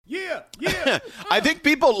I think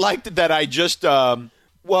people liked that I just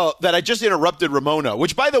interrupted Ramona,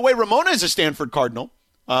 which, by the way, Ramona is a Stanford Cardinal.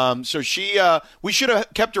 So we should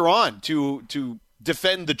have kept her on to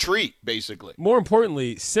defend the tree, basically. More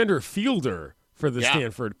importantly, center fielder for the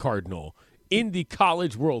Stanford Cardinal in the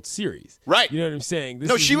College World Series. Right. You know what I'm saying?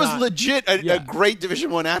 She was legit a great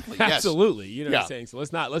Division I athlete. Yes. Absolutely. You know what I'm saying? So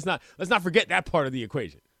let's not forget that part of the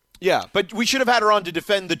equation. Yeah, but we should have had her on to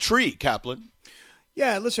defend the tree, Kaplan.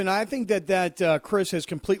 Yeah, listen, I think that Chris has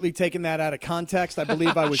completely taken that out of context. I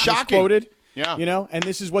believe I was Shocking. misquoted. Yeah. You know, and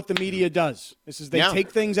this is what the media does. They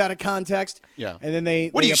take things out of context. Yeah. And then they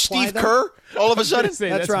What are you, apply Steve them. Kerr? All of a sudden?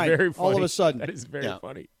 That's right. Very funny. All of a sudden. That is very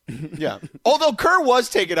funny. Yeah. Although Kerr was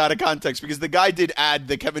taken out of context because the guy did add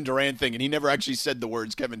the Kevin Durant thing, and he never actually said the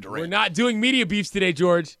words Kevin Durant. We're not doing media beefs today,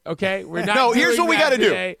 George. Okay? We're not. No, here's what we got to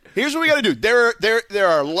do. Here's what we got to do. There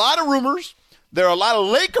are a lot of rumors. There are a lot of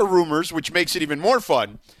Laker rumors, which makes it even more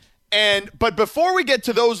fun. But before we get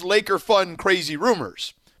to those Laker fun, crazy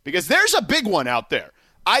rumors, because there's a big one out there.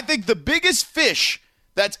 I think the biggest fish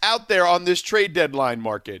that's out there on this trade deadline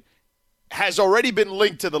market has already been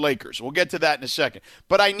linked to the Lakers. We'll get to that in a second.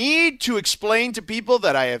 But I need to explain to people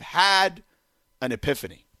that I have had an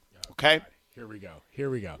epiphany. Okay? Here we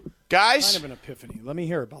go. Guys. Kind of an epiphany. Let me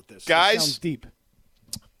hear about this. Guys. It sounds deep.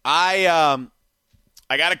 I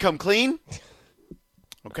got to come clean.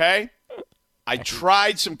 Okay? I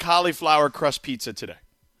tried some cauliflower crust pizza today.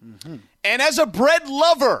 Mm-hmm. And as a bread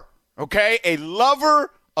lover, okay, a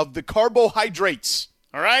lover of the carbohydrates,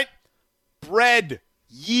 all right? Bread,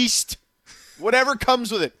 yeast, whatever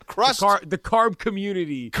comes with it. Crust. The carb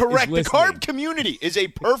community. Correct. The carb community is a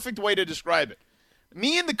perfect way to describe it.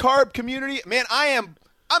 Me and the carb community, man, I'm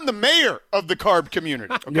the mayor of the carb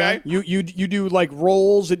community, okay? Yeah. You do like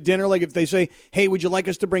rolls at dinner, like if they say, hey, would you like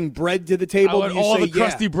us to bring bread to the table? I want all the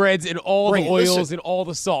crusty breads and all the oils and all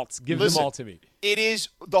the salts. Give them all to me. It is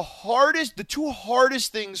the two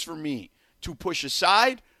hardest things for me to push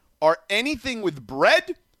aside are anything with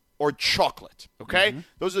bread or chocolate, okay? Mm-hmm.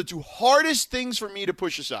 Those are the two hardest things for me to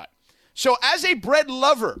push aside. So as a bread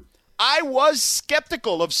lover, I was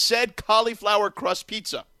skeptical of said cauliflower crust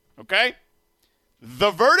pizza, okay? The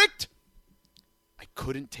verdict? I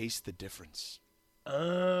couldn't taste the difference.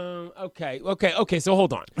 Okay. So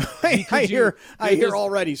hold on. I hear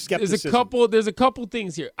already skepticism. There's a couple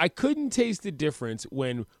things here. I couldn't taste the difference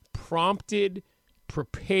when prompted,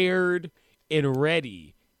 prepared, and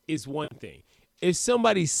ready is one thing. If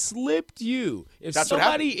somebody slipped you,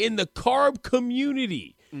 somebody in the carb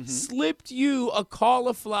community slipped you a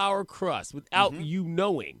cauliflower crust without you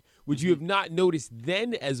knowing, would you have not noticed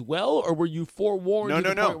then as well, or were you forewarned to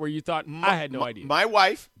the point where you thought, I had no idea? My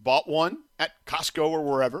wife bought one at Costco or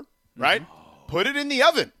wherever, right? Put it in the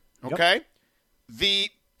oven, okay? Yep. The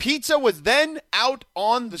pizza was then out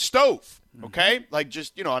on the stove, okay? Like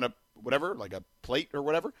just, on a whatever, like a plate or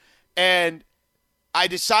whatever. And I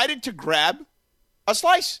decided to grab a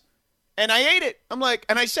slice, and I ate it. And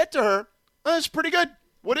I said to her, oh, it's pretty good.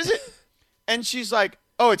 What is it? And she's like,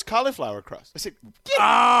 oh, it's cauliflower crust. I said,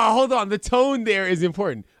 hold on. The tone there is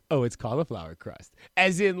important. Oh, it's cauliflower crust.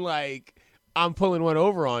 As in, like, I'm pulling one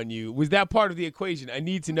over on you. Was that part of the equation? I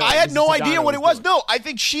need to know. I had no idea what it was. No, I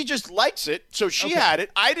think she just likes it, so she had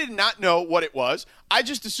it. I did not know what it was. I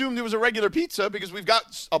just assumed it was a regular pizza because we've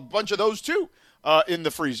got a bunch of those, too, in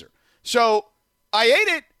the freezer. So I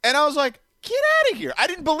ate it, and I was like, get out of here. I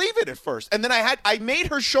didn't believe it at first. And then I made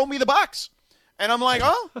her show me the box. And I'm like,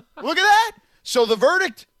 oh, look at that. So the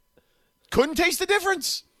verdict, couldn't taste the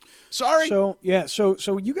difference. Sorry. So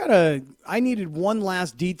you I needed one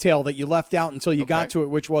last detail that you left out until you got to it,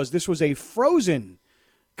 which was this was a frozen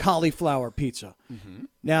cauliflower pizza. Mm-hmm.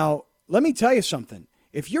 Now, let me tell you something.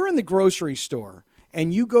 If you're in the grocery store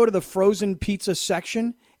and you go to the frozen pizza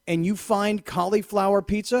section and you find cauliflower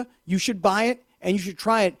pizza, you should buy it and you should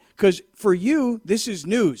try it because for you, this is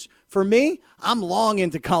news. For me, I'm long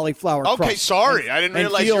into cauliflower crust. Okay, sorry. I didn't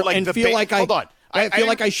realize you're like the bait. Hold on. I feel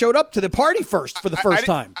like I showed up to the party first for the first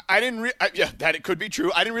time. That it could be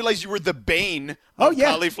true. I didn't realize you were the bane of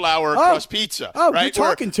cauliflower crust pizza. Oh, right? You're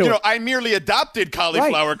talking to it. I merely adopted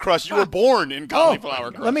cauliflower crust. You were born in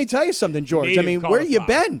cauliflower crust. Let me tell you something, George. Where you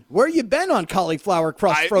been? Where you been on cauliflower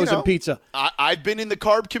crust frozen pizza? I've been in the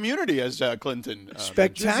carb community, as Clinton.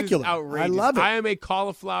 Spectacular. I love it. I am a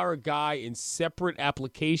cauliflower guy in separate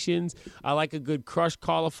applications. I like a good crushed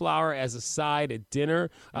cauliflower as a side at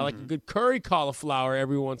dinner. I like a good curry cauliflower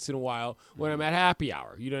every once in a while when I'm at happy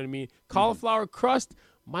hour. You know what I mean? Cauliflower crust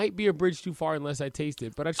might be a bridge too far unless I taste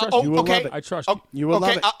it, but I trust you. You will love it. I trust you. You will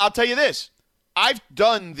love it. I'll tell you this. I've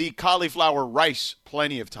done the cauliflower rice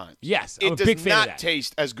plenty of times. Yes, I'm a big fan of that. It does not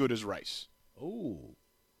taste as good as rice. Ooh.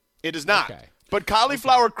 It is not. Okay. But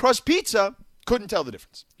cauliflower crust pizza, couldn't tell the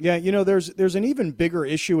difference. Yeah, there's an even bigger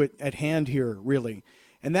issue at hand here, really,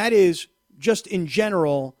 and that is just in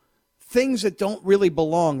general things that don't really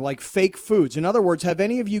belong, like fake foods. In other words, have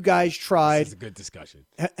any of you guys tried? This is a good discussion.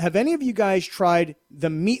 Have any of you guys tried the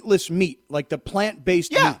meatless meat, like the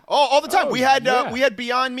plant-based meat? all the time. Oh, we had yeah. we had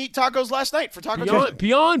Beyond Meat tacos last night for Taco Tuesday.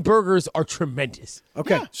 Beyond burgers are tremendous.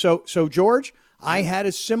 Okay, so George, I had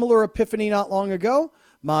a similar epiphany not long ago.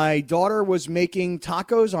 My daughter was making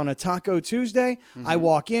tacos on a Taco Tuesday. I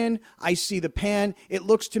walk in, I see the pan. It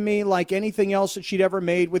looks to me like anything else that she'd ever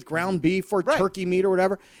made with ground beef or turkey meat or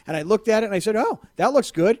whatever. And I looked at it and I said, oh, that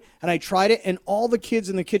looks good. And I tried it, and all the kids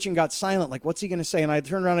in the kitchen got silent, like, what's he going to say? And I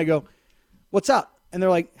turned around and I go, what's up? And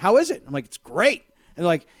they're like, how is it? I'm like, it's great. And they're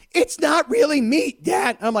like, it's not really meat,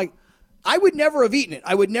 Dad. And I'm like, I would never have eaten it.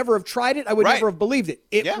 I would never have tried it. I would never have believed it.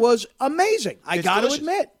 It was amazing. I got to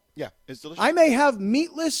admit. Yeah, it's delicious. I may have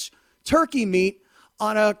meatless turkey meat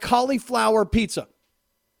on a cauliflower pizza.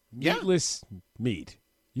 Meatless meat.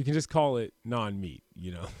 You can just call it non-meat,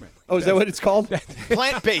 Oh, is that what it's called?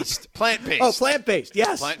 Plant-based. Oh, plant-based,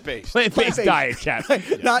 yes. Plant-based. Plant-based diet, Cap.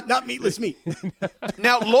 not meatless meat.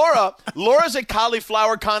 Now, Laura's a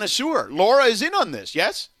cauliflower connoisseur. Laura is in on this,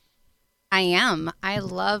 yes? I am. I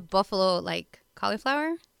love buffalo,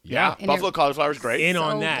 cauliflower. Yeah. Buffalo cauliflower is great. In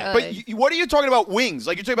on that. But what are you talking about, wings?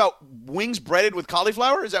 Like, you're talking about wings breaded with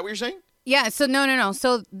cauliflower? Is that what you're saying? Yeah, so no.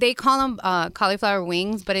 So they call them cauliflower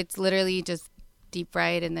wings, but it's literally just deep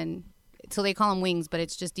fried, and then so they call them wings, but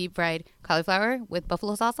it's just deep fried cauliflower with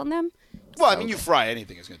buffalo sauce on them. Well, I mean, you fry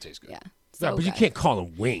anything, it's going to taste good. Yeah. Yeah, but you can't call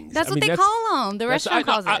them wings. That's what they call them. The restaurant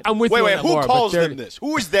calls it. I'm with you. Wait, on that, who Laura, calls but them this?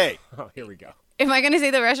 Who is they? Oh, here we go. Am I going to say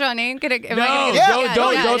the restaurant name? Don't throw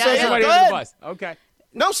yeah. somebody under the bus. Okay.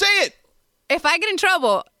 No, say it. If I get in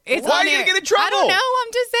trouble, it's Why on are you there. going to get in trouble? I don't know.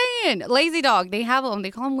 I'm just saying. Lazy Dog. They have them.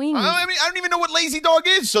 They call them wings. I don't even know what Lazy Dog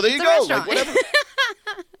is, so there you It's a go. restaurant. Whatever.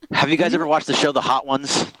 Have you guys ever watched the show The Hot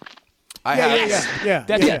Ones? I have. Yeah.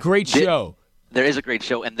 That's a great show. There is a great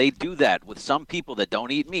show, and they do that with some people that don't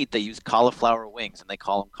eat meat. They use cauliflower wings, and they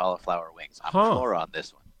call them cauliflower wings. I'm Laura on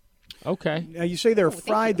this one. Okay. Now, you say they're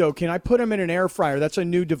fried, though. Can I put them in an air fryer? That's a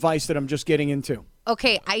new device that I'm just getting into.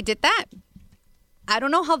 Okay, I did that. I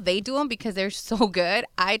don't know how they do them because they're so good.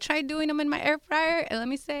 I tried doing them in my air fryer, and let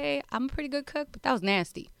me say, I'm a pretty good cook, but that was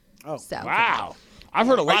nasty. Oh, so. Wow. I've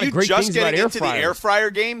heard a lot of great things about air Are you just getting into the air fryer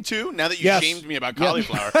game, too, now that you shamed me about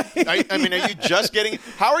cauliflower? I mean, are you just getting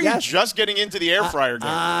 – how are you just getting into the air fryer game?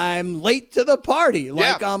 I'm late to the party.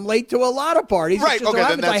 I'm late to a lot of parties. Right, okay,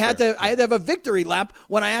 then that's I had to have a victory lap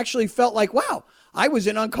when I actually felt like, wow, I was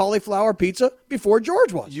in on cauliflower pizza before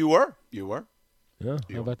George was. You were. Yeah,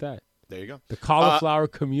 how about that? There you go. The cauliflower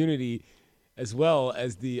community as well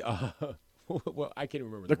as the well, I can't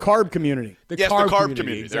remember. The carb community. The carb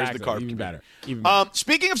community. Exactly. There's the carb Even community. better.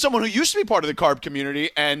 Speaking of someone who used to be part of the carb community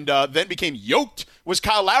and then became yoked was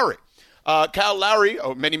Kyle Lowry. Kyle Lowry,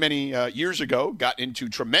 many years ago, got into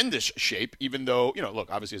tremendous shape, even though,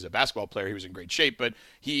 look, obviously as a basketball player, he was in great shape, but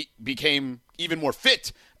he became even more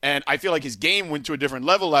fit. And I feel like his game went to a different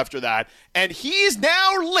level after that. And he is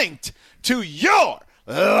now linked to your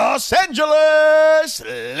Los Angeles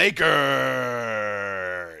Lakers.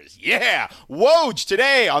 Yeah. Woj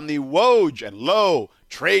today on the Woj and Low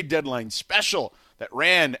trade deadline special that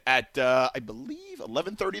ran at, I believe,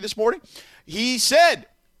 11:30 this morning. He said,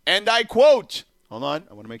 and I quote, hold on,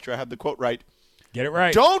 I want to make sure I have the quote right. Get it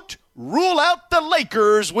right. Don't rule out the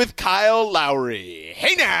Lakers with Kyle Lowry.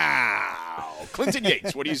 Hey now. Clinton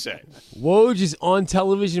Yates, what do you say? Woj is on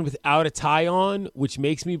television without a tie on, which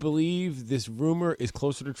makes me believe this rumor is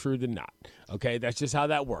closer to true than not. Okay, that's just how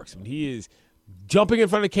that works. When he is jumping in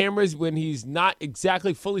front of cameras, when he's not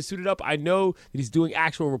exactly fully suited up, I know that he's doing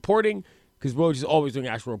actual reporting because Woj is always doing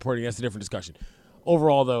actual reporting. That's a different discussion.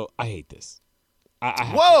 Overall, though, I hate this.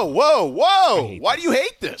 Whoa. Why do you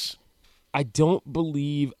hate this? I don't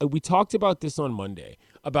believe – we talked about this on Monday,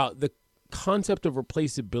 about the concept of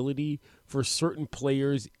replaceability for certain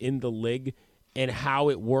players in the league and how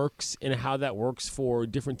it works and how that works for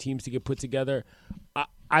different teams to get put together.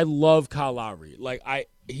 I love Kyle Lowry.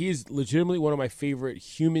 He is legitimately one of my favorite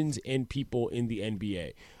humans and people in the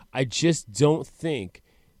NBA. I just don't think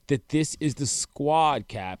that this is the squad,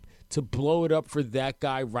 Cap, to blow it up for that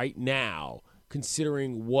guy right now,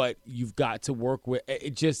 considering what you've got to work with.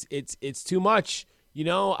 It's too much.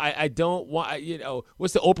 I don't want,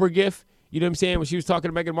 what's the Oprah gif? You know what I'm saying? When she was talking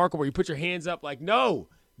to Meghan Markle, where you put your hands up like, no,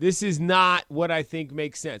 this is not what I think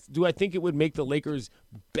makes sense. Do I think it would make the Lakers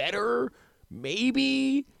better?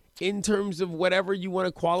 Maybe. in terms of whatever you want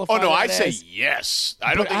to qualify? Oh no, I I'd say yes.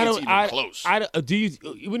 I don't think it's even close. Do you?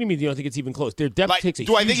 What do you mean you don't think it's even close? Their depth takes a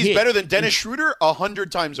Do I think he's hit. better than Dennis Schroeder?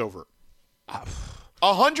 100 times over.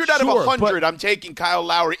 100 out of 100. I'm taking Kyle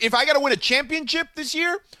Lowry. If I got to win a championship this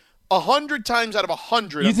year, 100 times out of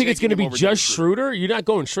 100. You think it's going to be just Schroeder? You're not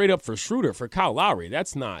going straight up for Schroeder for Kyle Lowry.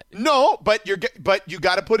 That's not. No, but you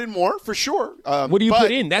got to put in more for sure. What do you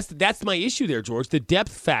put in? That's my issue there, George. The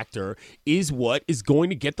depth factor is what is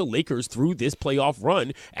going to get the Lakers through this playoff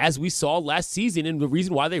run, as we saw last season, and the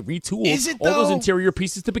reason why they retooled all those interior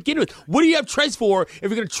pieces to begin with. What do you have Trez for if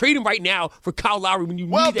you're going to trade him right now for Kyle Lowry when you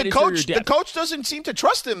need that interior depth? The coach doesn't seem to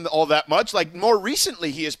trust him all that much. Like more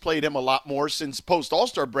recently, he has played him a lot more since post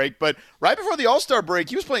All-Star break. But right before the All-Star break,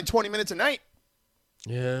 he was playing 20 minutes a night.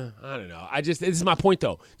 Yeah, I don't know. This is my point,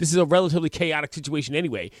 though. This is a relatively chaotic situation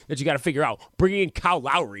anyway that you got to figure out. Bringing in Kyle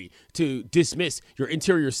Lowry to dismiss your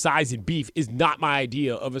interior size and beef is not my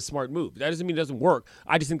idea of a smart move. That doesn't mean it doesn't work.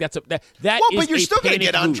 I just think that's that well, is but you're still going to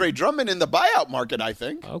get Andre move. Drummond in the buyout market, I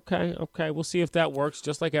think. Okay. We'll see if that works,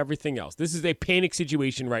 just like everything else. This is a panic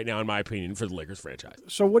situation right now, in my opinion, for the Lakers franchise.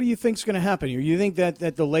 So what do you think is going to happen here? You think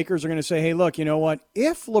that the Lakers are going to say, hey, look, you know what?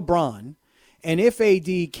 If LeBron and if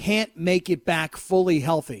AD can't make it back fully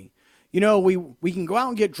healthy, we can go out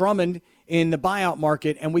and get Drummond in the buyout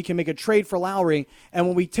market, and we can make a trade for Lowry. And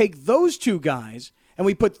when we take those two guys and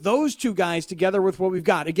we put those two guys together with what we've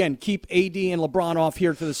got, again, keep AD and LeBron off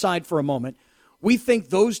here to the side for a moment, we think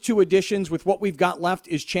those two additions with what we've got left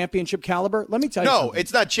is championship caliber? Let me tell you something. No,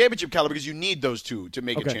 it's not championship caliber because you need those two to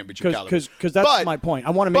make a championship caliber. Because that's my point.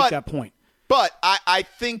 I want to make that point. But I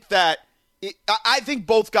think that I think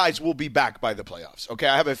both guys will be back by the playoffs. Okay,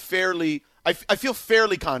 I feel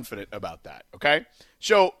fairly confident about that. Okay,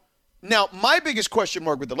 so now my biggest question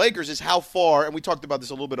mark with the Lakers is how far, and we talked about this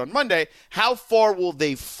a little bit on Monday. How far will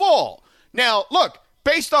they fall? Now, look,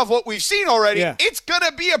 based off what we've seen already, it's going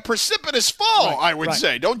to be a precipitous fall. I would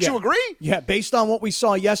say. Don't you agree? Yeah, based on what we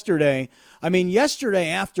saw yesterday. I mean, yesterday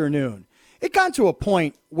afternoon, it got to a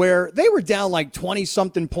point where they were down like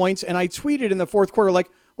 20-something points, and I tweeted in the fourth quarter like,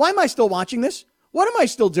 why am I still watching this? What am I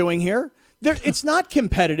still doing here? It's not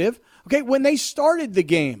competitive. Okay, when they started the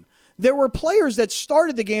game, there were players that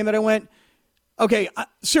started the game that I went, okay,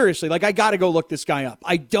 seriously, like I got to go look this guy up.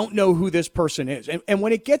 I don't know who this person is. And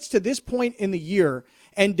when it gets to this point in the year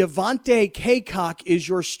and Devontae Kaycock is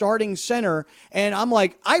your starting center, and I'm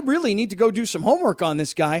like, I really need to go do some homework on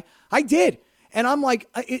this guy. I did. And I'm like,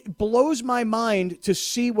 it blows my mind to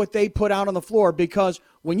see what they put out on the floor, because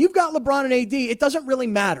when you've got LeBron and AD, it doesn't really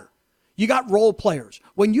matter. You got role players.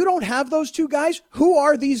 When you don't have those two guys, who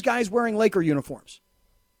are these guys wearing Laker uniforms?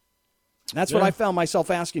 That's what I found myself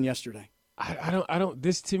asking yesterday. I don't.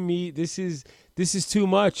 This to me, this is too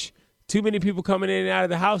much. Too many people coming in and out of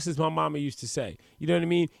the house, as my mama used to say. You know what I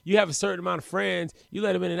mean? You have a certain amount of friends. You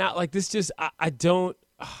let them in and out. Like this, just I don't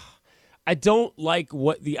like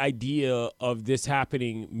what the idea of this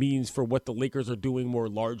happening means for what the Lakers are doing more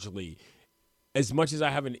largely. As much as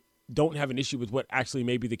I don't have an issue with what actually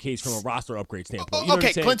may be the case from a roster upgrade standpoint. You know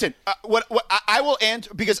okay, Clinton, what I will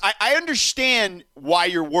answer, because I understand why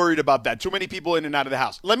you're worried about that. Too many people in and out of the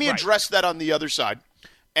house. Let me address that on the other side,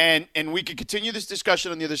 and we can continue this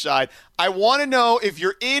discussion on the other side. I want to know if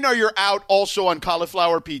you're in or you're out also on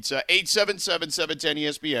cauliflower pizza,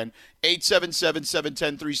 877-710-ESPN,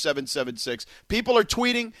 877-710-3776. People are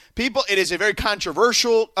tweeting. It is a very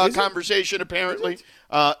controversial conversation, apparently.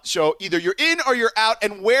 So either you're in or you're out.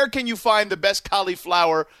 And where can you find the best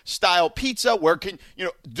cauliflower style pizza? Where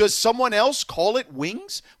does someone else call it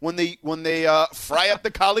wings when they fry up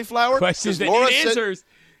the cauliflower? Questions that need answers.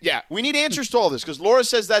 Yeah, we need answers to all this because Laura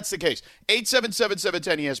says that's the case.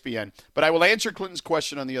 877-710-ESPN. But I will answer Clinton's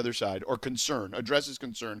question on the other side, or address his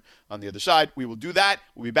concern on the other side. We will do that.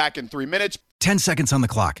 We'll be back in 3 minutes. 10 seconds on the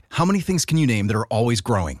clock. How many things can you name that are always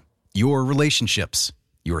growing? Your relationships,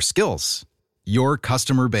 your skills, your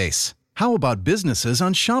customer base. How about businesses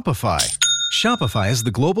on Shopify? Shopify is the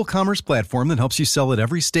global commerce platform that helps you sell at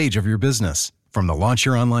every stage of your business. From the launch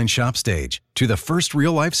your online shop stage, to the first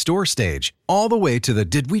real-life store stage, all the way to the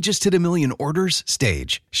did we just hit a million orders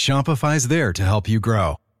stage, Shopify's there to help you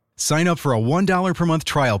grow. Sign up for a $1 per month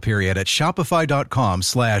trial period at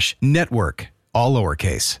shopify.com/network, all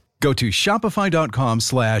lowercase. Go to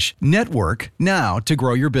shopify.com/network now to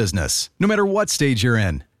grow your business, no matter what stage you're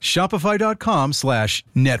in.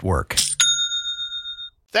 Shopify.com/network.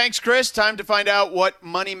 Thanks, Chris. Time to find out what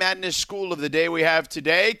Money Madness school of the day we have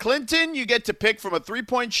today. Clinton, you get to pick from a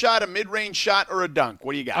three-point shot, a mid-range shot, or a dunk.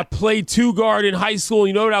 What do you got? I played two guard in high school.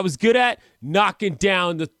 You know what I was good at? Knocking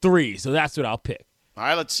down the three. So that's what I'll pick. All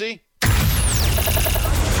right, let's see.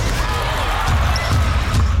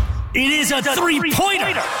 It is a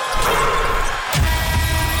three-pointer.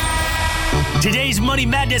 Today's Money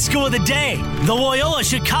Madness School of the Day, the Loyola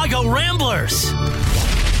Chicago Ramblers.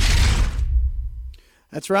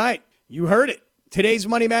 That's right. You heard it. Today's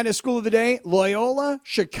Money Madness School of the Day, Loyola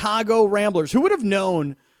Chicago Ramblers. Who would have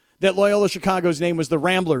known that Loyola Chicago's name was the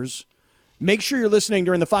Ramblers? Make sure you're listening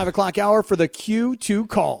during the 5 o'clock hour for the Q2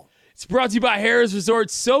 call. It's brought to you by Harrah's Resort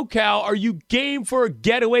SoCal. Are you game for a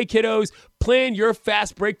getaway, kiddos? Plan your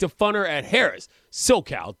fast break to funner at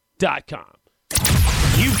harrissocal.com.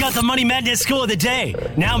 You've got the Money Madness School of the Day.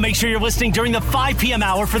 Now make sure you're listening during the 5 p.m.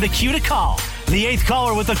 hour for the Q to call. The 8th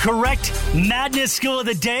caller with the correct Madness School of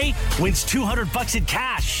the Day wins $200 in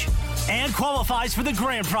cash and qualifies for the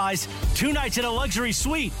grand prize, 2 nights in a luxury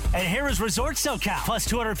suite at Harrah's Resort SoCal, plus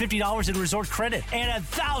 $250 in resort credit and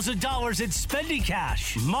 $1,000 in spending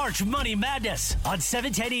cash. March Money Madness on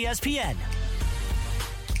 710 ESPN.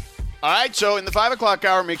 All right, so in the 5 o'clock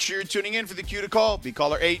hour, make sure you're tuning in for the Q to call. Be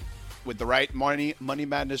caller 8 with the right Money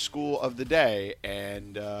Madness School of the Day,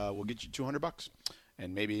 and we'll get you $200.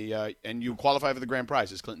 And maybe and you qualify for the grand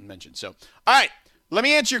prize, as Clinton mentioned. So, all right, let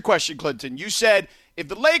me answer your question, Clinton. You said if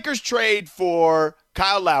the Lakers trade for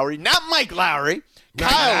Kyle Lowry, not Mike Lowry,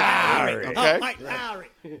 Kyle Lowry, okay? Mike Lowry.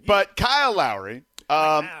 But Kyle Lowry,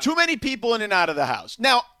 too many people in and out of the house.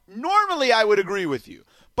 Now, normally I would agree with you,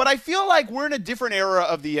 but I feel like we're in a different era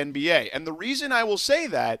of the NBA. And the reason I will say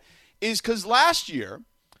that is because last year,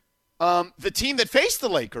 the team that faced the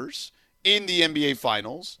Lakers in the NBA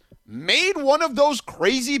Finals made one of those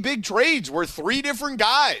crazy big trades where 3 different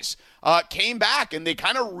guys came back and they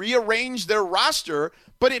kind of rearranged their roster,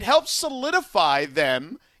 but it helped solidify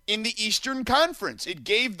them in the Eastern Conference. It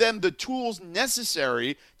gave them the tools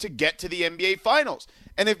necessary to get to the NBA Finals.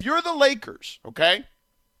 And if you're the Lakers, okay,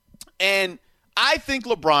 and I think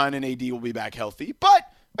LeBron and AD will be back healthy, but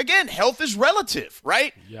again, health is relative,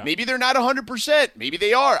 right? Yeah. Maybe they're not 100%. Maybe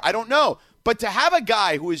they are. I don't know. But to have a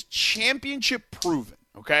guy who is championship proven,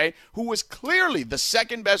 okay, who was clearly the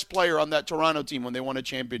second best player on that Toronto team when they won a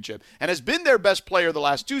championship and has been their best player the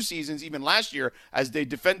last 2 seasons, even last year as they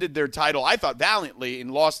defended their title, I thought, valiantly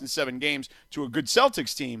and lost in 7 games to a good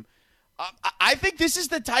Celtics team. I think this is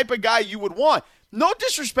the type of guy you would want. No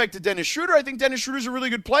disrespect to Dennis Schroeder. I think Dennis Schroeder's a really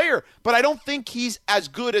good player, but I don't think he's as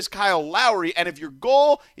good as Kyle Lowry. And if your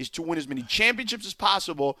goal is to win as many championships as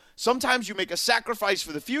possible, sometimes you make a sacrifice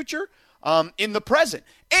for the future in the present.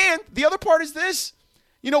 And the other part is this.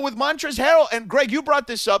 You know, with Montrezl Harrell, and Greg, you brought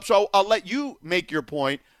this up, so I'll let you make your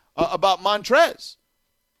point about Montrezl.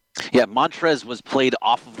 Yeah, Montrezl was played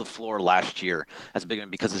off of the floor last year as a big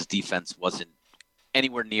man because his defense wasn't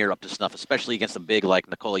anywhere near up to snuff, especially against a big like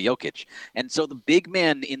Nikola Jokic. And so the big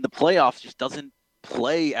man in the playoffs just doesn't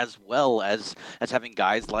play as well as having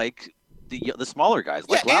guys like the smaller guys.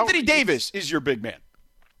 Like Lowry. Anthony Davis is your big man.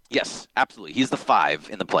 Yes, absolutely. He's the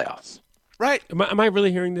 5 in the playoffs. Right. Am I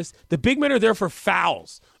really hearing this? The big men are there for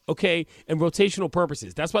fouls, okay, and rotational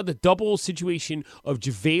purposes. That's why the double situation of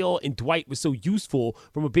JaVale and Dwight was so useful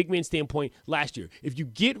from a big man standpoint last year. If you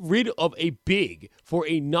get rid of a big for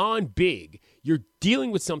a non-big, you're dealing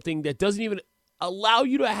with something that doesn't even allow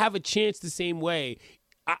you to have a chance the same way,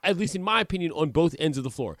 at least in my opinion, on both ends of the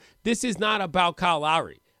floor. This is not about Kyle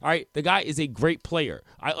Lowry. All right, the guy is a great player.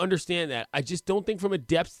 I understand that. I just don't think from a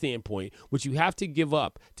depth standpoint, which you have to give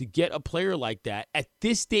up to get a player like that at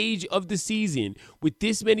this stage of the season with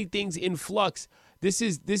this many things in flux, this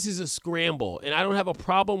is a scramble. And I don't have a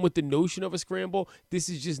problem with the notion of a scramble. This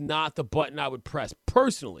is just not the button I would press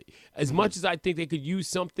personally. As much as I think they could use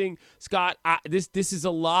something, Scott, this is a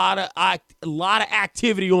lot of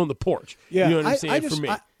activity on the porch. Yeah, you know what I'm saying? For me.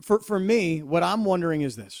 For me, what I'm wondering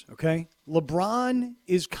is this, okay? LeBron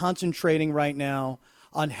is concentrating right now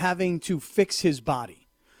on having to fix his body.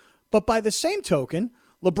 But by the same token,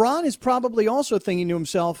 LeBron is probably also thinking to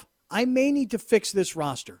himself, I may need to fix this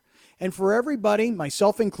roster. And for everybody,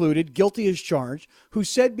 myself included, guilty as charged, who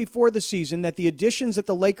said before the season that the additions that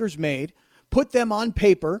the Lakers made put them on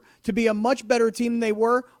paper to be a much better team than they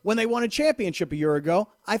were when they won a championship a year ago,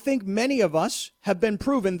 I think many of us have been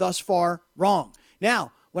proven thus far wrong.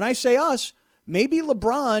 Now, when I say us, maybe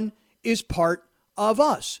LeBron is part of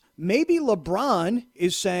us. Maybe LeBron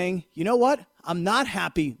is saying, you know what? I'm not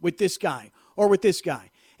happy with this guy or with this guy.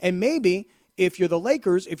 And maybe if you're the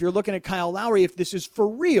Lakers, if you're looking at Kyle Lowry, if this is for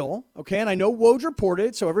real, okay, and I know Woj reported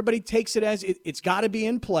it, so everybody takes it as it's got to be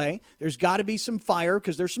in play. There's got to be some fire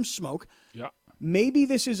because there's some smoke. Yeah. Maybe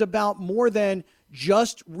this is about more than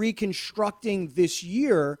just reconstructing this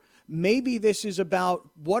year. Maybe this is about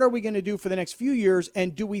what are we going to do for the next few years,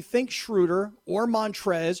 and do we think Schroeder or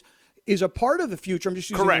Montrezl is a part of the future? I'm just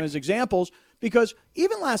using them as examples because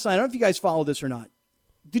even last night, I don't know if you guys followed this or not,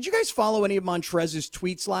 Did you guys follow any of Montrez's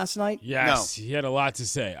tweets last night? Yes, he had a lot to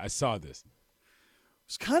say. I saw this.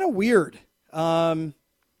 It's kind of weird.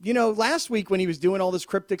 Last week when he was doing all this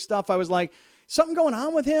cryptic stuff, I was like, something going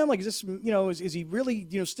on with him? Like, is this, is he really,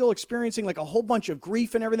 still experiencing like a whole bunch of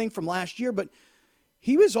grief and everything from last year? But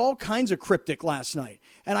he was all kinds of cryptic last night.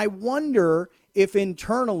 And I wonder if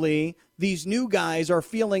internally these new guys are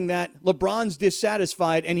feeling that LeBron's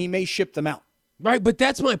dissatisfied and he may ship them out. Right, but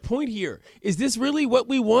that's my point here. Is this really what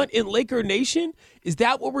we want in Laker Nation? Is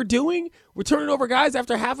that what we're doing? We're turning over guys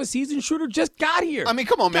after half a season. Schroeder just got here. I mean,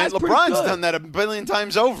 come on, man. LeBron's done that a billion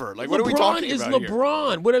times over. Like, what are we talking about here?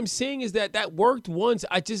 LeBron. What I'm saying is that worked once.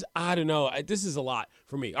 I don't know. This is a lot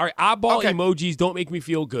for me. All right, eyeball emojis don't make me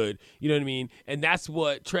feel good. You know what I mean? And that's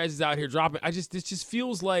what Trez is out here dropping. This just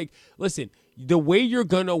feels like, listen, the way you're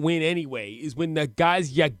going to win anyway is when the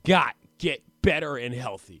guys you got get better and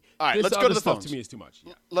healthy. All right, this let's go to the stuff phones. To me is too much.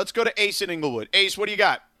 Let's go to Ace in Inglewood. Ace, what do you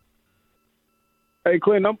got? Hey,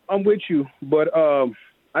 Clinton, I'm with you, but I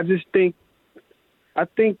think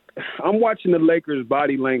I'm watching the Lakers'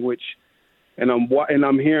 body language, and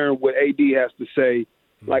I'm hearing what AD has to say.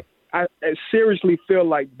 Like, I seriously feel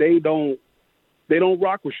like they don't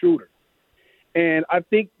rock with Schroeder, and I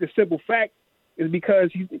think the simple fact is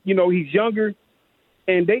because he's younger.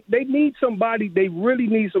 And they need somebody. They really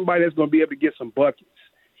need somebody that's going to be able to get some buckets.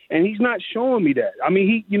 And he's not showing me that. I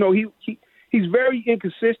mean, he's very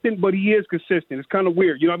inconsistent, but he is consistent. It's kind of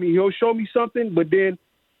weird. You know what I mean? He'll show me something, but then,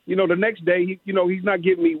 the next day, he's not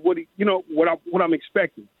giving me what I'm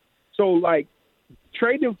expecting. So, like,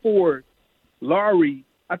 trading for Lowry,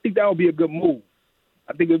 I think that would be a good move.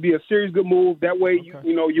 I think it would be a serious good move. That way,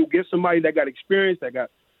 you'll get somebody that got experience, that got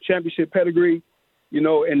championship pedigree.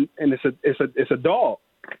 And it's a dog,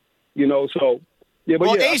 so yeah. But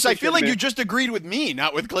well, yeah, Ace, I feel like you just agreed with me,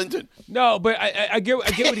 not with Clinton. No, but I get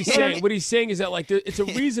what he's saying. What he's saying is that like it's a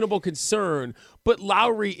reasonable concern, but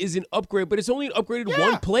Lowry is an upgrade, but it's only an upgrade in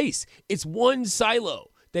one place. It's one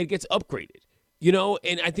silo that gets upgraded.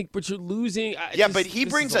 And I think, but you're losing. But he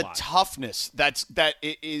brings a toughness that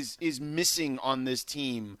is missing on this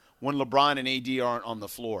team when LeBron and AD aren't on the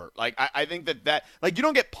floor. Like, I think that like, you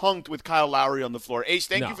don't get punked with Kyle Lowry on the floor. Ace,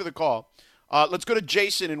 thank you for the call. Let's go to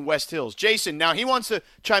Jason in West Hills. Jason, now he wants to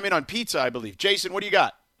chime in on pizza, I believe. Jason, what do you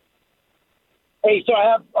got? Hey, so I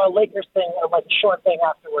have a Lakers thing, or like a short thing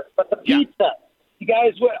afterwards. But the pizza, you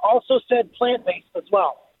guys also said plant-based as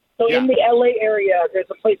well. So in the L.A. area, there's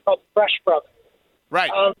a place called Fresh Brothers.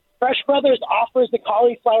 Right. Fresh Brothers offers the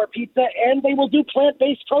cauliflower pizza, and they will do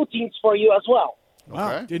plant-based proteins for you as well.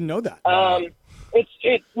 Wow, didn't know that.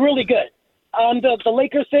 It's really good. The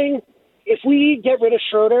Lakers thing, if we get rid of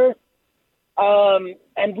Schroeder,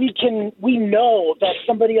 and we know that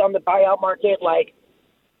somebody on the buyout market like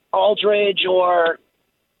Aldridge or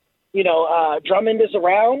Drummond is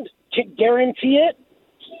around, can guarantee it.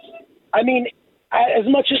 I mean, as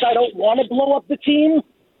much as I don't want to blow up the team,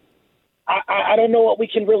 I don't know what we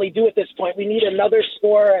can really do at this point. We need another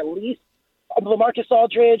scorer at least. LaMarcus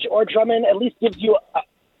Aldridge or Drummond at least gives you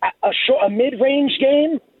a mid-range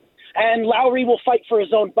game, and Lowry will fight for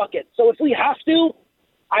his own bucket. So if we have to,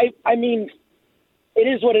 I mean, it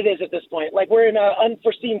is what it is at this point. Like, we're in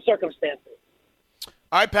unforeseen circumstances.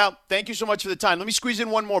 All right, pal. Thank you so much for the time. Let me squeeze in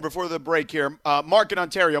one more before the break here. Mark in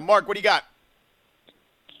Ontario. Mark, what do you got?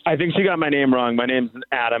 I think she got my name wrong. My name's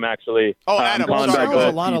Adam, actually. Oh, Adam. Sounds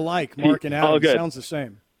a lot alike, Mark and Adam. Oh, good. Sounds the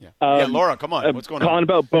same. Yeah, Laura, come on. What's going on? Calling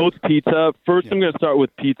about both pizza. First, I'm going to start with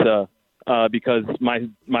pizza because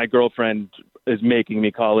my girlfriend is making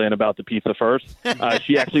me call in about the pizza first.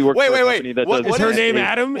 She actually works for a company that does. Is her name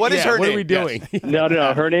Adam? What is her name? What are we doing? Yes.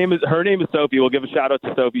 No. Her name is Sophie. We'll give a shout out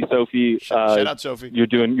to Sophie. Sophie, shout out Sophie.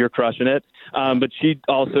 You're crushing it. But she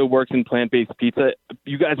also works in plant-based pizza.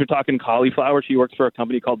 You guys are talking cauliflower. She works for a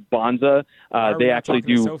company called Bonza. They actually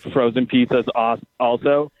do frozen pizzas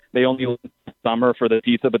also. They only last summer for the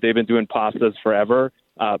pizza, but they've been doing pastas forever.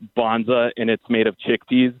 Bonza, and it's made of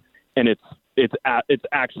chickpeas, and it's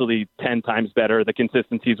actually 10 times better. The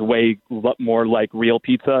consistency is way more like real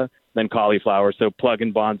pizza than cauliflower. So plug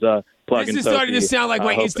in Bonza, plug in Sophie. This is starting to sound like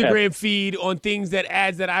my Instagram feed on things that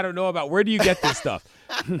ads that I don't know about. Where do you get this stuff?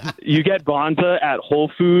 You get Bonza at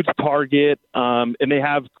Whole Foods, Target, and they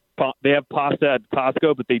have pasta at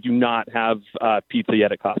Costco, but they do not have pizza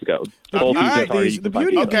yet at Costco. The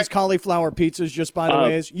beauty of these cauliflower pizzas, just by the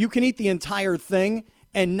way, is you can eat the entire thing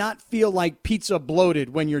and not feel like pizza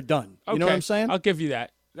bloated when you're done. You know what I'm saying? I'll give you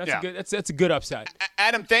that. That's a good upside.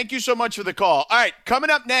 Adam, thank you so much for the call. All right, coming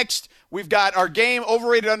up next, we've got our game,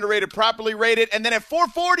 overrated, underrated, properly rated, and then at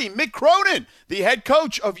 4:40, Mick Cronin, the head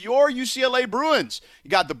coach of your UCLA Bruins. You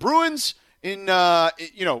got the Bruins in,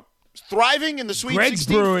 thriving in the Sweet Greg's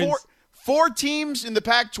 16. Bruins. Four teams in the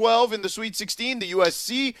Pac-12 in the Sweet 16. The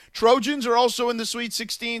USC Trojans are also in the Sweet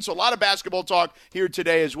 16. So a lot of basketball talk here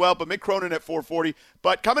today as well. But Mick Cronin at 4:40.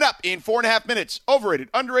 But coming up in 4.5 minutes, overrated,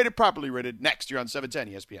 underrated, properly rated. Next, you're on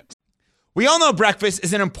 710 ESPN. We all know breakfast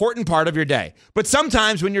is an important part of your day. But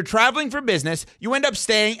sometimes when you're traveling for business, you end up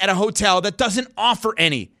staying at a hotel that doesn't offer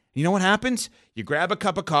any. You know what happens? You grab a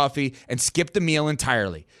cup of coffee and skip the meal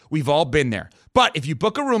entirely. We've all been there. But if you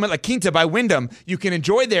book a room at La Quinta by Wyndham, you can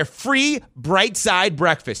enjoy their free Bright Side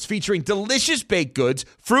breakfast featuring delicious baked goods,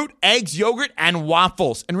 fruit, eggs, yogurt, and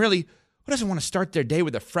waffles. And really, who doesn't want to start their day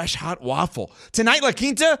with a fresh, hot waffle? Tonight, La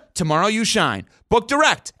Quinta, tomorrow you shine. Book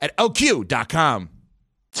direct at lq.com.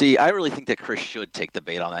 See, I really think that Chris should take the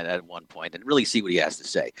bait on that at one point and really see what he has to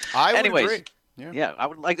say. I would Anyways, agree. Yeah, I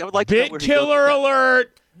would like to know Bit where he killer goes.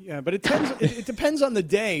 alert. Yeah, but it depends on the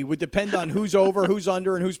day. It would depend on who's over, who's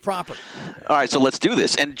under, and who's proper. All right, so let's do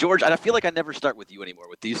this. And George, I feel like I never start with you anymore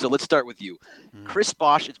with these, so let's start with you. Chris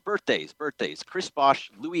Bosh, it's birthdays. Chris Bosh,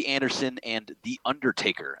 Louis Anderson, and The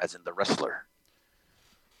Undertaker, as in the wrestler.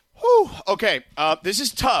 Whew. Okay, this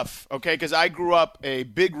is tough, okay, because I grew up a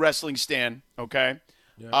big wrestling stan, okay?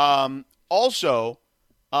 Yeah. Also,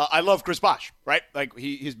 I love Chris Bosh, right? Like,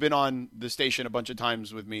 he's been on the station a bunch of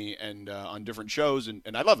times with me and on different shows, and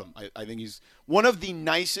I love him. I think he's one of the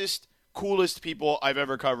nicest, coolest people I've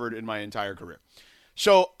ever covered in my entire career.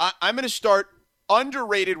 So I'm going to start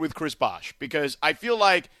underrated with Chris Bosh because I feel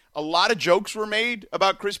like a lot of jokes were made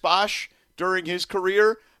about Chris Bosh during his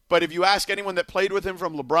career, but if you ask anyone that played with him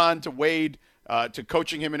from LeBron to Wade to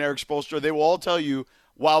coaching him and Eric Spoelstra, they will all tell you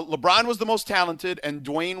while LeBron was the most talented and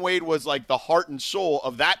Dwayne Wade was like the heart and soul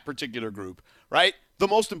of that particular group, right? The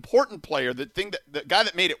most important player, the guy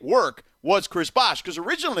that made it work was Chris Bosh. Because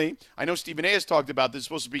originally, I know Stephen A. has talked about this,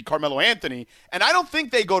 supposed to be Carmelo Anthony, and I don't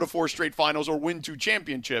think they go to 4 straight finals or win 2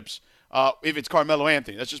 championships if it's Carmelo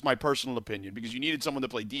Anthony. That's just my personal opinion because you needed someone to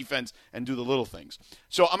play defense and do the little things.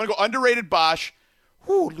 So I'm going to go underrated Bosh.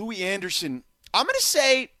 Louis Anderson. I'm going to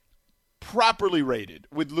say properly rated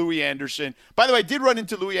with Louis Anderson. By the way, I did run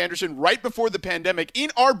into Louis Anderson right before the pandemic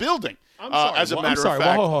in our building. As a matter of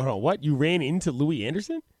fact. Hold on. What? You ran into Louis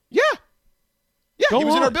Anderson? Yeah. Yeah, he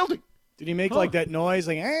was in our building. Did he make like that noise?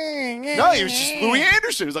 Like, no, he was just Louis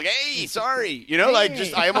Anderson. He was like, hey, sorry. You know, like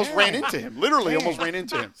just I almost ran into him. Literally almost ran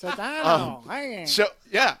into him. So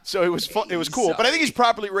it was fun. It was cool. But I think he's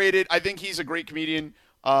properly rated. I think he's a great comedian.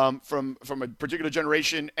 From a particular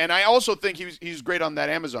generation, and I also think he's great on that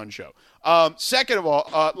Amazon show. Second of all,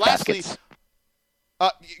 lastly,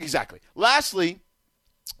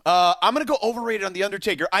 I'm gonna go overrated on The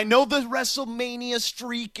Undertaker. I know the WrestleMania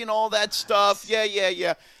streak and all that stuff.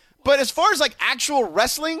 Yeah. But as far as like actual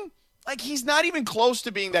wrestling, like he's not even close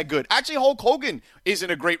to being that good. Actually, Hulk Hogan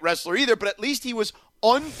isn't a great wrestler either, but at least he was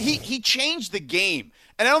he changed the game.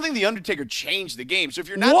 And I don't think The Undertaker changed the game. So if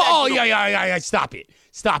you're not yeah. Stop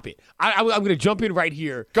it. I'm going to jump in right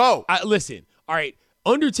here. Go. Listen. All right.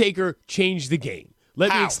 Undertaker changed the game.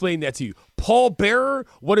 Let me explain that to you. Paul Bearer,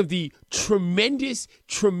 one of the tremendous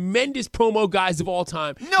promo guys of all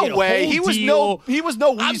time. No way. He was no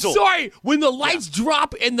weasel. I'm sorry. When the lights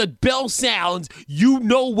drop and the bell sounds, you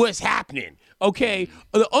know what's happening. Okay,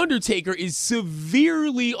 The Undertaker is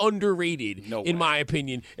severely underrated, in my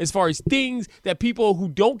opinion, as far as things that people who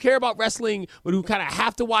don't care about wrestling, but who kind of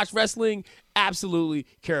have to watch wrestling, absolutely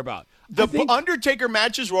care about. The Undertaker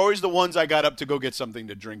matches were always the ones I got up to go get something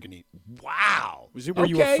to drink and eat. Wow. Were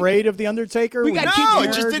you afraid of The Undertaker? I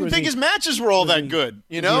just didn't think his matches were all that good.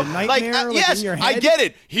 You know? Yes, I get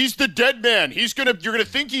it. He's the dead man. You're gonna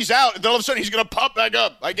think he's out, and then all of a sudden he's gonna pop back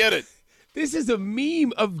up. I get it. This is a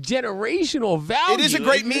meme of generational value. It is a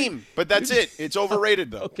great meme, but that's it. It's overrated,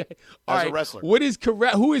 though. Okay. As a wrestler.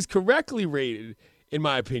 Who is correctly rated, in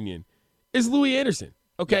my opinion, is Louis Anderson.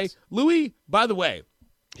 Okay? Yes. Louis, by the way,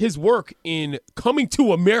 his work in Coming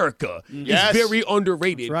to America is very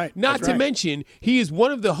underrated. That's right. Not to mention, he is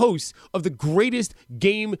one of the hosts of the greatest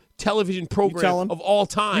game television program of all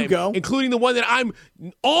time, including the one that I'm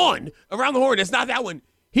on, Around the Horn. That's not that one.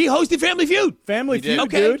 He hosted Family Feud. Family Feud,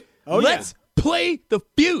 okay? dude. Let's play the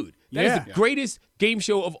feud. That is the greatest game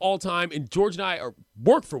show of all time, and George and I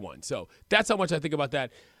work for one. So that's how much I think about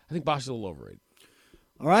that. I think Bosh is a little overrated.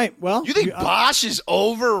 All right. Well, you think Bosh is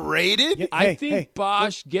overrated? I think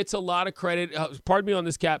Bosh gets a lot of credit. Pardon me on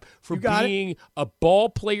this, Cap, for being a ball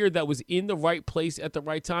player that was in the right place at the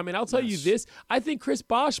right time. And I'll tell you this: I think Chris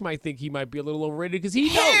Bosh might think he might be a little overrated because he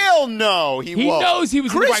knows. Hell no, he won't. Knows he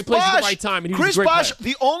was in the right place at the right time. And he was a great Bosh.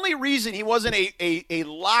 player. The only reason he wasn't a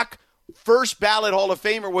lock first ballot Hall of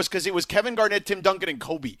Famer was because it was Kevin Garnett, Tim Duncan, and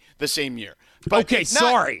Kobe the same year. But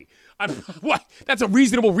sorry. What? That's a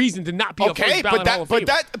reasonable reason to not be a first ballot Hall of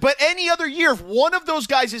Famer. But any other year, if one of those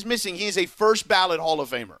guys is missing, he is a first ballot Hall of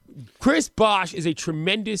Famer. Chris Bosh is a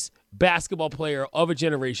tremendous basketball player of a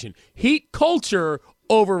generation. Heat culture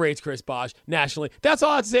overrates Chris Bosh nationally. That's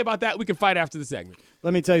all I have to say about that. We can fight after the segment.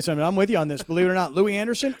 Let me tell you something. I'm with you on this. Believe it or not, Louis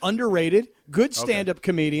Anderson, underrated, good stand-up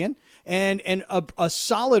comedian, and a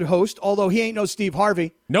solid host, although he ain't no Steve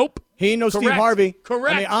Harvey. Nope. He ain't no Correct. Steve Harvey.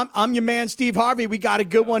 Correct. I mean, I'm your man, Steve Harvey. We got a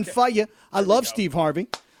good one for you. I love Steve Harvey.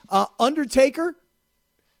 Undertaker,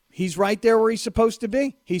 he's right there where he's supposed to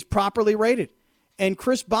be. He's properly rated. And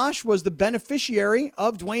Chris Bosh was the beneficiary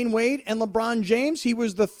of Dwayne Wade and LeBron James. He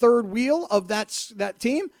was the third wheel of that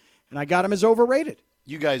team, and I got him as overrated.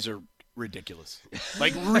 You guys are ridiculous.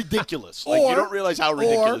 Like, ridiculous. Like, you don't realize how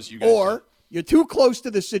ridiculous you guys are. You're too close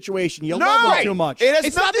to the situation. You love it too much. It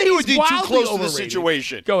has nothing to do with you too close to the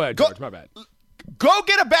situation. Go ahead, George. My bad. Go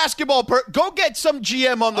get a basketball. Go get some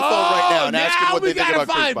GM on the phone right now and ask him what they think about Chris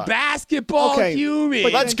Bosh. We gotta find basketball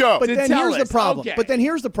humans. Let's go. But then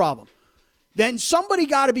here's the problem. Then somebody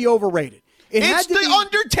got to be overrated. It's the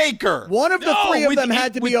Undertaker. One of the three of them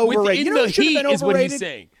had to be overrated. You know who should have been overrated? Is what he's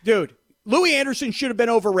saying. Dude, Louis Anderson should have been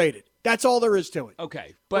overrated. That's all there is to it.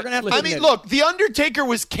 Okay. But look, The Undertaker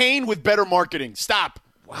was Kane with better marketing. Stop.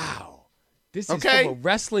 Wow. This is from a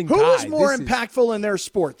wrestling Who guy. is more impactful in their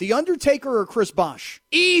sport, The Undertaker or Chris Bosh?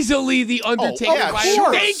 Easily The Undertaker.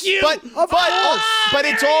 Sure. Thank you. But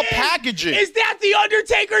it's all packaging. Is that The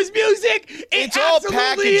Undertaker's music? It's all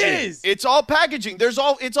packaging. It's all packaging.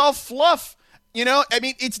 It's all fluff. You know, I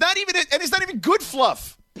mean, it's not even good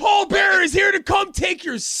fluff. Paul Bearer is here to come take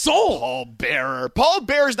your soul. Paul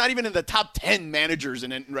Bearer is not even in the top 10 managers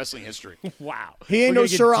in wrestling history. Wow. He ain't no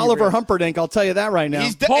Sir Oliver Humperdinck, I'll tell you that right now.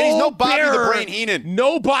 He's no Bobby the Brain Heenan.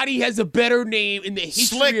 Nobody has a better name in the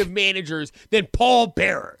history of managers than Paul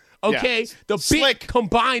Bearer. Okay? Yeah. The Slick. big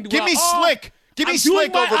combined. Give me Slick. Give me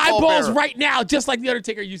Slick over Paul Bearer. I'm doing my eyeballs right now, just like The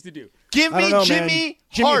Undertaker used to do. Give me Jimmy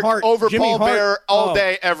Hart over Paul Bearer all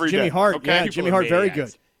day, every day. Jimmy Hart, okay? Yeah, Jimmy Hart, very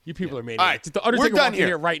good. You people are maniacs. All right, if the Undertaker we're done walked in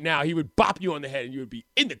here right now, he would bop you on the head and you would be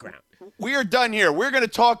in the ground. We are done here. We're going to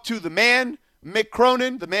talk to the man, Mick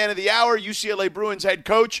Cronin, the man of the hour, UCLA Bruins head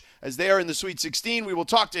coach, as they are in the Sweet 16. We will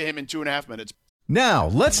talk to him in 2.5 minutes. Now,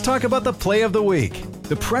 let's talk about the play of the week.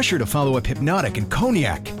 The pressure to follow up Hypnotic and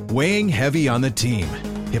Cognac, weighing heavy on the team.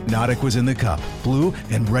 Hypnotic was in the cup, blue,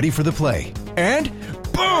 and ready for the play. And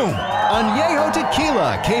boom! Añejo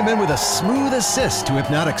Tequila came in with a smooth assist to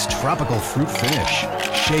Hypnotic's tropical fruit finish.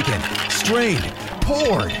 Shaken, strained,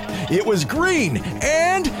 poured. It was green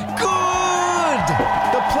and good!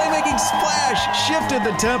 The playmaking splash shifted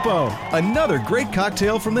the tempo. Another great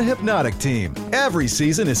cocktail from the Hypnotic team. Every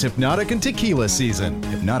season is Hypnotic and Tequila season.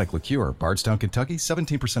 Hypnotic Liqueur, Bardstown, Kentucky,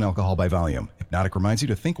 17% alcohol by volume. Hypnotic reminds you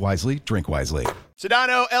to think wisely, drink wisely.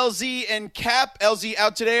 Sedano, LZ, and Cap. LZ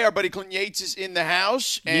out today. Our buddy Clint Yates is in the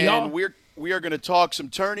house. And we are going to talk some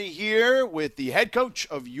tourney here with the head coach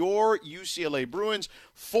of your UCLA Bruins.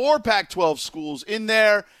 4 Pac-12 schools in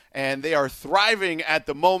there, and they are thriving at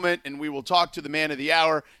the moment. And we will talk to the man of the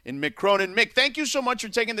hour in Mick Cronin. Mick, thank you so much for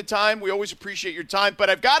taking the time. We always appreciate your time.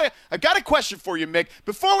 But I've got a question for you, Mick.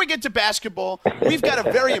 Before we get to basketball, we've got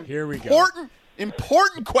a very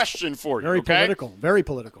important question for you. Very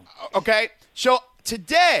political. Okay, so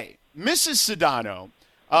today, Mrs. Sedano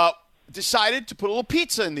decided to put a little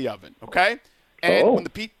pizza in the oven, okay? And when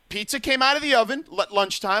the pizza came out of the oven at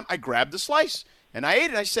lunchtime, I grabbed a slice, and I ate it,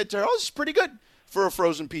 and I said to her, this is pretty good for a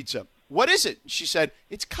frozen pizza. What is it? She said,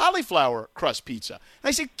 it's cauliflower crust pizza. And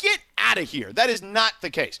I said, get out of here. That is not the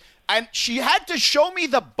case. And she had to show me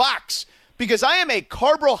the box because I am a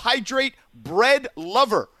carbohydrate bread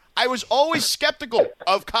lover. I was always skeptical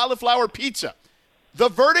of cauliflower pizza. The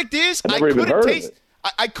verdict is I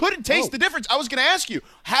couldn't taste the difference. I was going to ask you,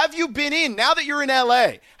 have you been in, now that you're in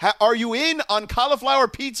L.A., are you in on cauliflower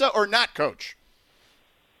pizza or not, Coach?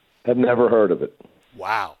 I've never heard of it.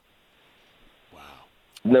 Wow.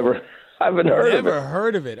 I haven't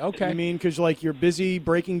heard of it. Okay. I mean, because you're busy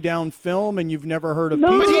breaking down film and you've never heard of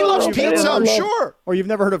pizza. But he loves pizza, I'm sure. Or you've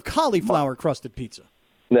never heard of cauliflower crusted pizza.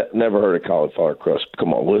 Never heard of cauliflower crust.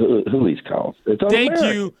 Come on, who eats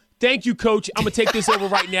cauliflower? Thank you, Coach. I'm going to take this over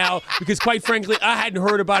right now because, quite frankly, I hadn't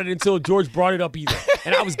heard about it until George brought it up either.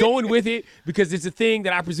 And I was going with it because it's a thing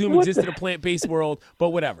that I presume exists in a plant-based world, but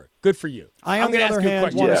whatever. Good for you. I, on the other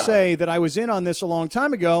hand, want to say that I was in on this a long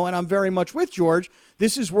time ago, and I'm very much with George.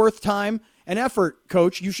 This is worth time and effort,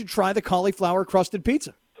 Coach. You should try the cauliflower-crusted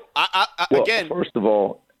pizza. Again, first of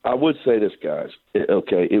all, I would say this, guys.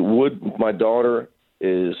 Okay, my daughter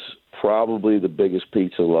is probably the biggest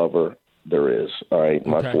pizza lover there is. All right,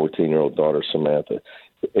 my 14-year-old daughter, Samantha.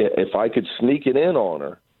 If I could sneak it in on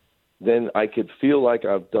her, then I could feel like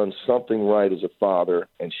I've done something right as a father,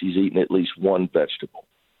 and she's eaten at least one vegetable.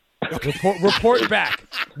 Report back.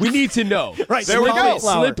 We need to know. Right, there we go.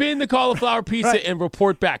 Slip in the cauliflower pizza Right. and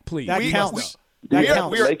report back, please. That counts. Do you That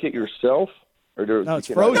have to counts. make it yourself? Or No, it's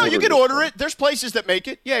frozen. No, you can order it. There's places that make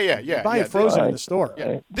it. Yeah. Buy it frozen in the store.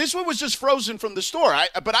 Yeah. This one was just frozen from the store.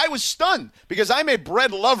 But I was stunned because I'm a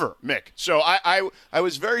bread lover, Mick. So I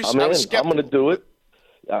was very. I was skeptical. I'm going to do it.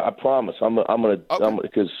 I promise. I'm going to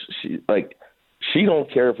because she don't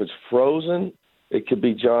care if it's frozen. It could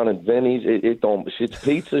be John and Vinny's. It don't. It's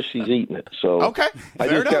pizza. She's eating it. So okay, I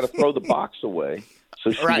just got to throw the box away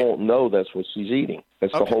so she won't know that's what she's eating.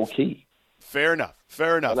 That's the whole key. Fair enough.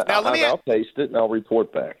 Now I'll taste it and I'll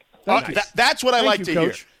report back. That's what I like to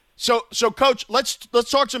Coach. hear. So, Coach, let's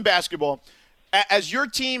talk some basketball. As your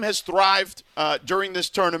team has thrived during this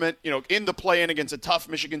tournament, in the play-in against a tough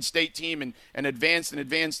Michigan State team and advanced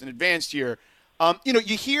here,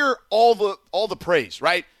 you hear all the praise,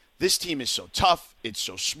 right? This team is so tough, it's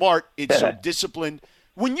so smart, it's so disciplined.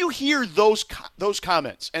 When you hear those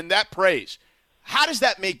comments and that praise, how does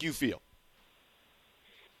that make you feel?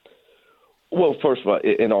 Well, first of all,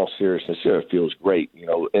 in all seriousness, it feels great,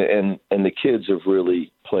 and the kids have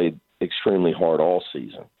really played extremely hard all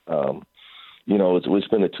season. It's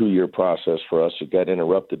been a 2-year process for us. It got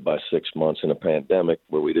interrupted by 6 months in a pandemic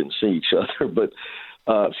where we didn't see each other. But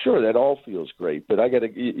sure, that all feels great. But I got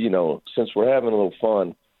to, since we're having a little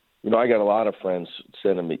fun, I got a lot of friends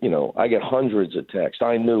sending me, I get hundreds of texts.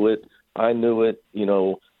 I knew it.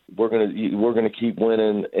 We're gonna keep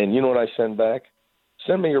winning. And you know what I send back?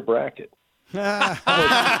 Send me your bracket. I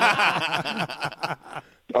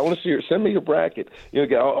want to see send me your bracket.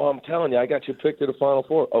 I'm telling you, I got you picked to the Final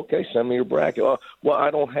Four. Okay, send me your bracket. Oh, well,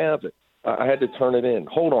 I don't have it. I had to turn it in.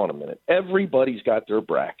 Hold on a minute. Everybody's got their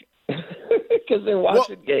bracket because they're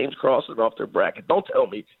watching games crossing off their bracket. Don't tell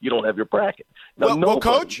me you don't have your bracket. Now,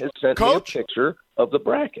 Coach, has sent me a picture of the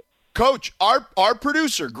bracket. Coach, our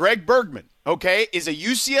producer, Greg Bergman, is a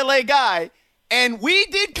UCLA guy. And we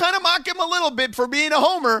did kind of mock him a little bit for being a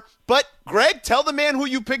homer. But, Greg, tell the man who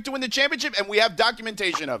you picked to win the championship, and we have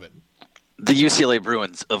documentation of it. The UCLA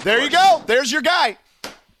Bruins, of There course. you go. There's your guy. You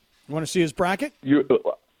want to see his bracket? You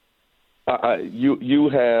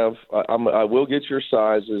have. I will get your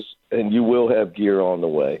sizes, and you will have gear on the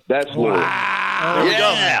way. That's what. There we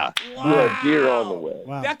go. You have gear on the way.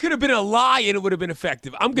 Wow. That could have been a lie, and it would have been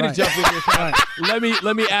effective. I'm going to jump in here.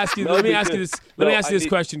 Let me ask you. Let me ask you this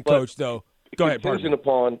question, Coach. Though. Go ahead. Contingent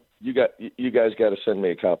upon you guys got to send me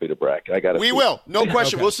a copy of the bracket. I got. We will. No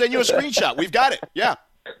question. We'll send you a screenshot. We've got it. Yeah.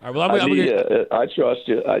 All right, well, I trust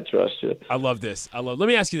you. I love this. Let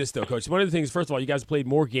me ask you this though, Coach. One of the things, first of all, you guys played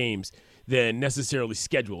more games than necessarily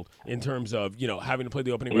scheduled in terms of having to play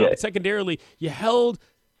the opening round. But secondarily, you held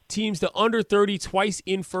teams to under 30 twice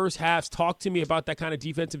in first halves. Talk to me about that kind of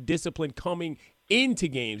defensive discipline coming into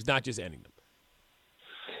games, not just ending them.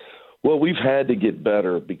 Well, we've had to get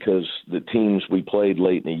better because the teams we played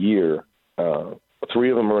late in the year, 3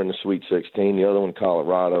 of them are in the Sweet 16. The other one,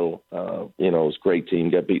 Colorado, is a great team,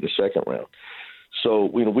 got beat in the second round. So,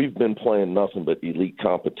 we've been playing nothing but elite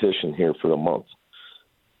competition here for a month.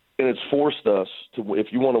 And it's forced us to, if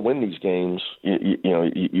you want to win these games,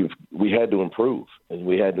 we had to improve. And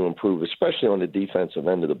we had to improve, especially on the defensive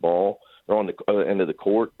end of the ball or on the end of the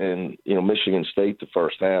court. And, Michigan State, the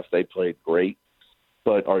first half, they played great.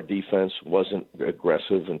 But our defense wasn't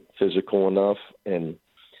aggressive and physical enough, and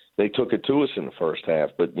they took it to us in the first half.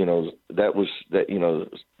 But that was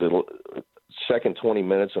the second 20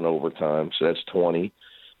 minutes in overtime, so that's 20.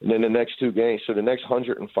 And then the next 2 games, so the next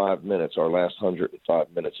 105 minutes, our last 105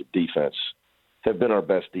 minutes of defense, have been our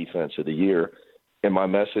best defense of the year. And my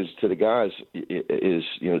message to the guys is,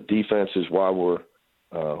 defense is why we're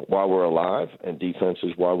alive, and defense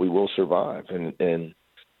is why we will survive. And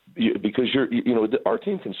because our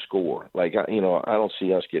team can score. Like, I don't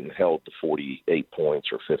see us getting held to 48 points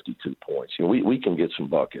or 52 points. We can get some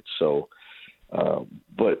buckets. So,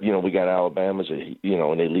 but we got Alabama as an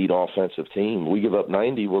elite offensive team. We give up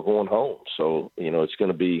 90, we're going home. So, it's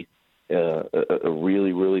going to be a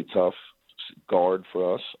really, really tough guard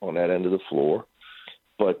for us on that end of the floor.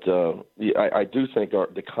 But I do think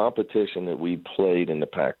the competition that we played in the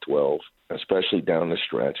Pac-12, especially down the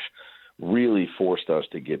stretch, really forced us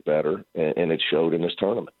to get better, and it showed in this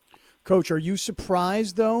tournament. Coach, are you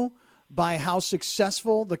surprised, though, by how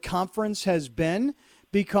successful the conference has been?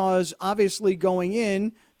 Because obviously going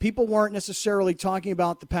in, people weren't necessarily talking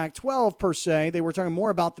about the Pac-12 per se. They were talking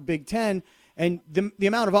more about the Big Ten, and the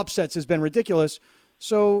amount of upsets has been ridiculous.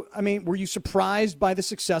 So, were you surprised by the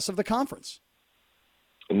success of the conference?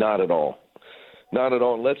 Not at all. Not at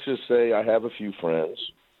all. Let's just say I have a few friends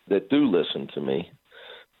that do listen to me,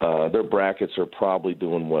 their brackets are probably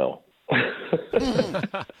doing well.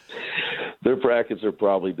 Their brackets are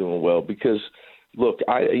probably doing well because, look,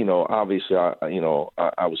 obviously, I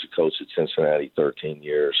was a coach at Cincinnati 13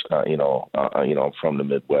 years. I'm from the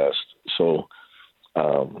Midwest, so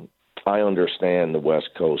I understand the West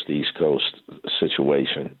Coast, East Coast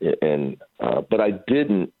situation, and but I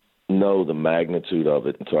didn't know the magnitude of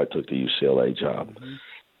it until I took the UCLA job. Mm-hmm.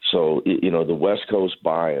 So, the West Coast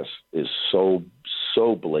bias is so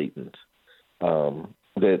blatant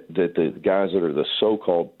that the guys that are the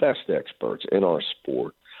so-called best experts in our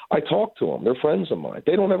sport, I talk to them. They're friends of mine.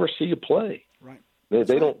 They don't ever see you play. Right. They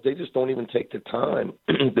just don't even take the time.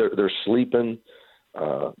 They're sleeping.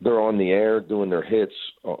 They're on the air doing their hits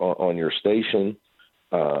on your station,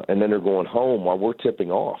 and then they're going home while we're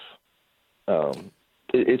tipping off.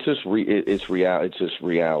 It's just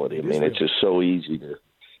reality. I mean, it's just so easy to.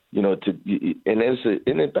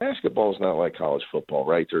 And basketball is not like college football,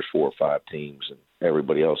 right? There's 4 or 5 teams, and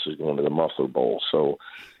everybody else is going to the Muffler Bowl. So,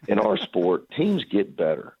 in our sport, teams get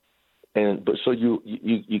better, so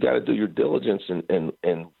you got to do your diligence and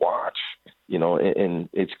watch, and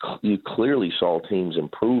you clearly saw teams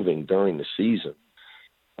improving during the season.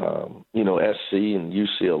 SC and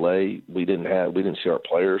UCLA, we didn't see our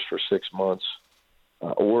players for 6 months.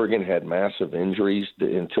 Oregon had massive injuries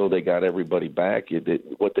until they got everybody back.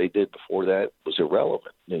 What they did before that was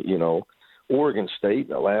irrelevant. Oregon State,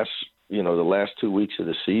 the last 2 weeks of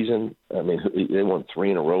the season, I mean, they won 3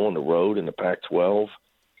 in a row on the road in the Pac-12.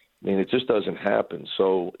 I mean, it just doesn't happen.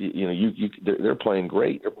 So, they're playing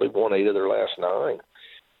great. They've won 8 of their last 9.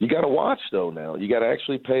 You got to watch, though, now. You got to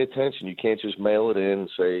actually pay attention. You can't just mail it in and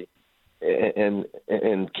say –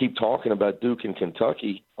 and keep talking about Duke and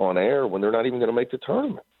Kentucky on air when they're not even going to make the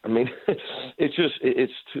tournament. I mean, it's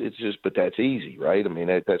just, but that's easy, right? I mean,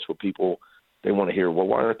 that's what people, they want to hear. Well,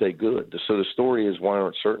 why aren't they good? So the story is, why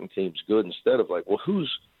aren't certain teams good, instead of like, well,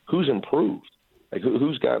 who's improved? Like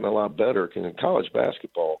who's gotten a lot better? Because in college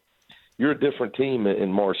basketball, you're a different team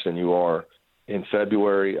in March than you are in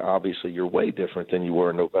February. Obviously, you're way different than you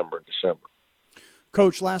were in November and December.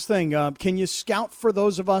 Coach, last thing, can you scout for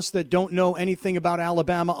those of us that don't know anything about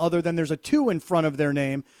Alabama other than there's a 2 in front of their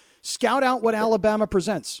name? Scout out what Alabama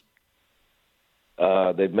presents.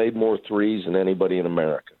 They've made more threes than anybody in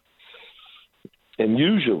America. And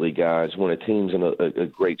usually, guys, when a team's in a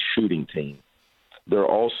great shooting team, they're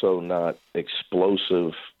also not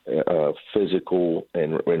explosive, physical,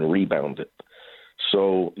 and rebounded.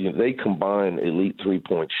 So they combine elite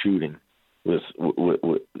three-point shooting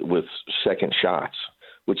with second shots,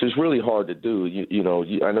 which is really hard to do.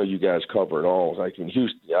 I know you guys cover it all. Like in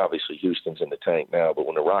Houston, obviously Houston's in the tank now, but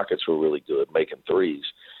when the Rockets were really good making threes,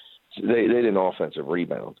 they didn't offensive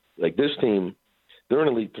rebound. Like this team, they're an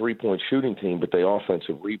elite three-point shooting team, but they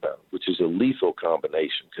offensive rebound, which is a lethal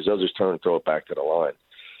combination because they'll just turn and throw it back to the line.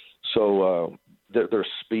 So their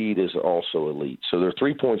speed is also elite. So their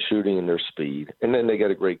three-point shooting and their speed, and then they got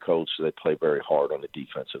a great coach, so they play very hard on the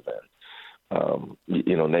defensive end.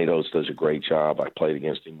 Nate Oates does a great job. I played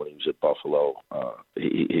against him when he was at Buffalo.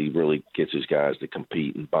 He really gets his guys to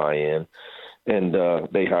compete and buy in. And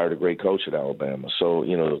they hired a great coach at Alabama. So,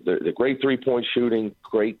 the great three-point shooting,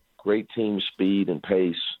 great team speed and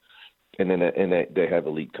pace, and then they have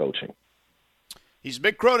elite coaching. He's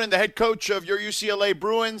Mick Cronin, the head coach of your UCLA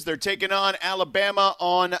Bruins. They're taking on Alabama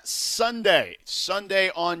on Sunday.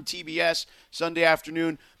 Sunday on TBS, Sunday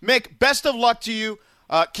afternoon. Mick, best of luck to you.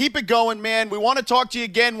 Keep it going, man. We want to talk to you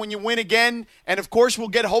again when you win again. And, of course, we'll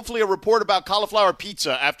get hopefully a report about cauliflower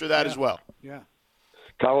pizza after that as well. Yeah.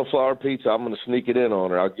 Cauliflower pizza, I'm going to sneak it in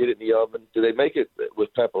on her. I'll get it in the oven. Do they make it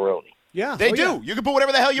with pepperoni? Yeah. They do. Yeah. You can put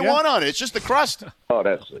whatever the hell you want on it. It's just the crust. Oh,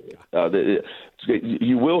 that's it.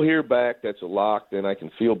 You will hear back. That's a lock. Then I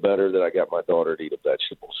can feel better that I got my daughter to eat a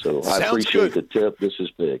vegetable. So I appreciate the tip. This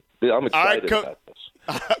is big. I'm excited about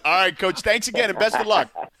this. All right, Coach. Thanks again, and best of luck.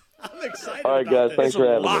 I'm excited. All right, guys. This. Thanks for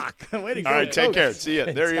having me. All right, take care. See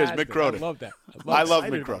ya. There he is, Mick Cronin. I love that. I love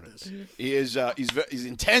Mick Cronin. He is he's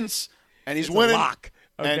intense and he's winning. Lock.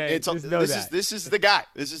 Okay, and this is the guy.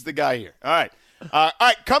 This is the guy here. All right. All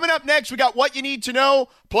right, coming up next, we got what you need to know,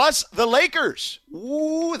 plus the Lakers.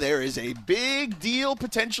 Ooh, there is a big deal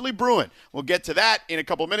potentially brewing. We'll get to that in a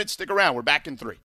couple minutes. Stick around. We're back in 3.